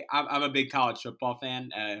I'm a big college football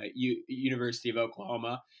fan, University of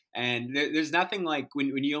Oklahoma. And there's nothing like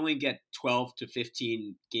when you only get 12 to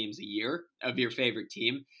 15 games a year of your favorite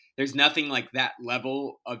team, there's nothing like that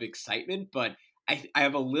level of excitement. But I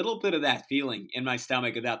have a little bit of that feeling in my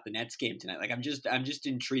stomach about the Nets game tonight. Like I'm just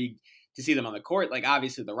intrigued to see them on the court. Like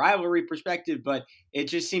obviously the rivalry perspective, but it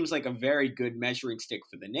just seems like a very good measuring stick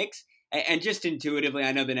for the Knicks. And just intuitively,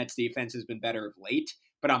 I know the Nets defense has been better of late,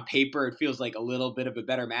 but on paper, it feels like a little bit of a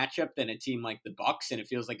better matchup than a team like the Bucks, and it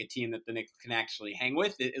feels like a team that the Knicks can actually hang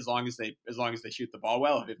with as long as they shoot the ball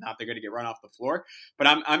well. If not, they're going to get run off the floor. But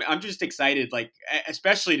I'm just excited, like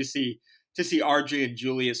especially to see RJ and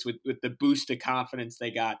Julius with the boost of confidence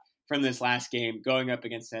they got from this last game going up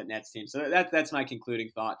against that Nets team. So that's my concluding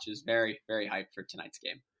thought. Just very, very hyped for tonight's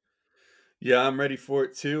game. Yeah, I'm ready for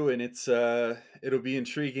it too, and it'll be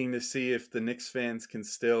intriguing to see if the Knicks fans can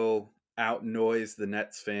still out-noise the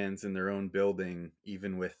Nets fans in their own building,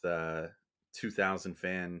 even with 2,000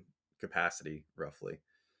 fan capacity, roughly.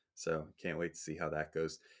 So can't wait to see how that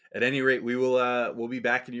goes. At any rate, we'll be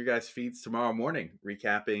back in your guys' feeds tomorrow morning,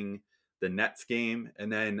 recapping the Nets game,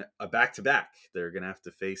 and then a back-to-back. They're going to have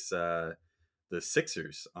to face the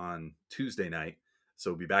Sixers on Tuesday night. So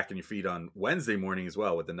we'll be back in your feed on Wednesday morning as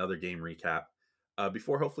well with another game recap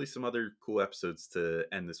before hopefully some other cool episodes to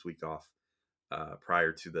end this week off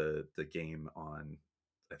prior to the game on,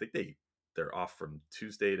 I think they're off from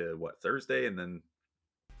Tuesday to Thursday and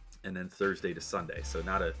then Thursday to Sunday. So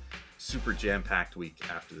not a super jam-packed week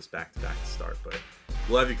after this back-to-back start, but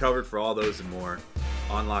we'll have you covered for all those and more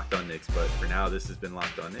on Locked On Knicks. But for now, this has been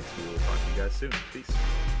Locked On Knicks. We will talk to you guys soon. Peace.